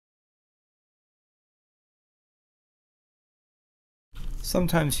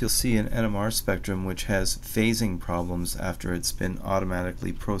Sometimes you'll see an NMR spectrum which has phasing problems after it's been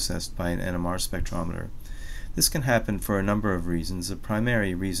automatically processed by an NMR spectrometer. This can happen for a number of reasons. The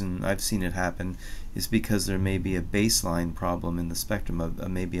primary reason I've seen it happen is because there may be a baseline problem in the spectrum,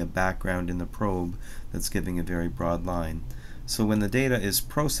 maybe a background in the probe that's giving a very broad line. So when the data is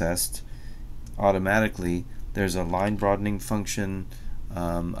processed automatically, there's a line broadening function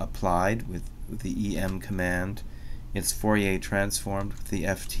applied with the EM command. It's Fourier transformed with the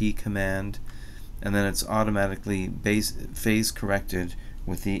FT command, and then it's automatically phase corrected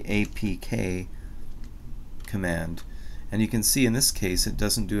with the APK command. And you can see in this case it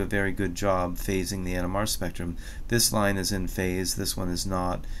doesn't do a very good job phasing the NMR spectrum. This line is in phase, this one is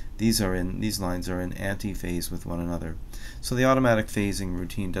not. These lines are in anti-phase with one another. So the automatic phasing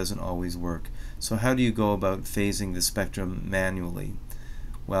routine doesn't always work. So how do you go about phasing the spectrum manually?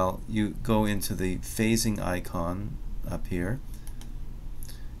 Well, you go into the phasing icon up here,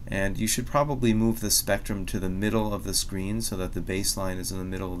 and you should probably move the spectrum to the middle of the screen so that the baseline is in the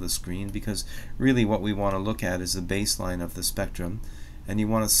middle of the screen, because really what we want to look at is the baseline of the spectrum, and you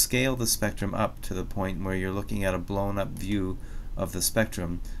want to scale the spectrum up to the point where you're looking at a blown up view of the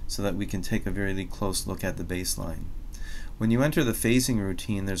spectrum so that we can take a really close look at the baseline. When you enter the phasing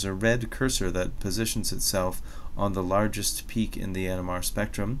routine, there's a red cursor that positions itself on the largest peak in the NMR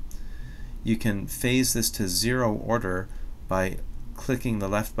spectrum. You can phase this to 0 order by clicking the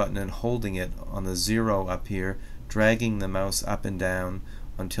left button and holding it on the 0 up here, dragging the mouse up and down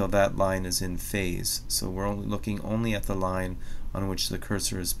until that line is in phase. So we're looking only at the line on which the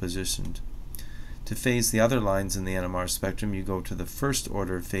cursor is positioned. To phase the other lines in the NMR spectrum, you go to the first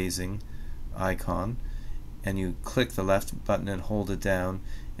order phasing icon, and you click the left button and hold it down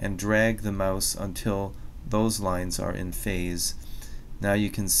and drag the mouse until those lines are in phase. Now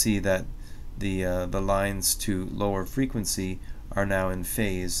you can see that the lines to lower frequency are now in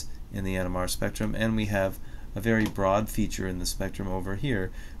phase in the NMR spectrum, and we have a very broad feature in the spectrum over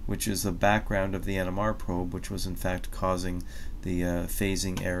here, which is the background of the NMR probe, which was in fact causing the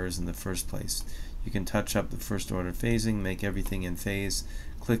phasing errors in the first place. You can touch up the first order phasing, make everything in phase,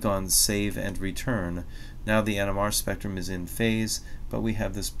 click on Save and Return. Now the NMR spectrum is in phase, but we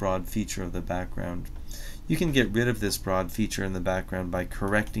have this broad feature of the background. You can get rid of this broad feature in the background by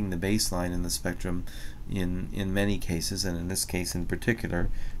correcting the baseline in the spectrum in many cases, and in this case in particular,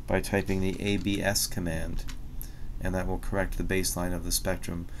 by typing the ABS command, and that will correct the baseline of the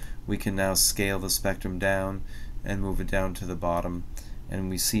spectrum. We can now scale the spectrum down and move it down to the bottom, and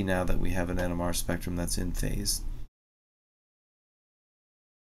we see now that we have an NMR spectrum that's in phase.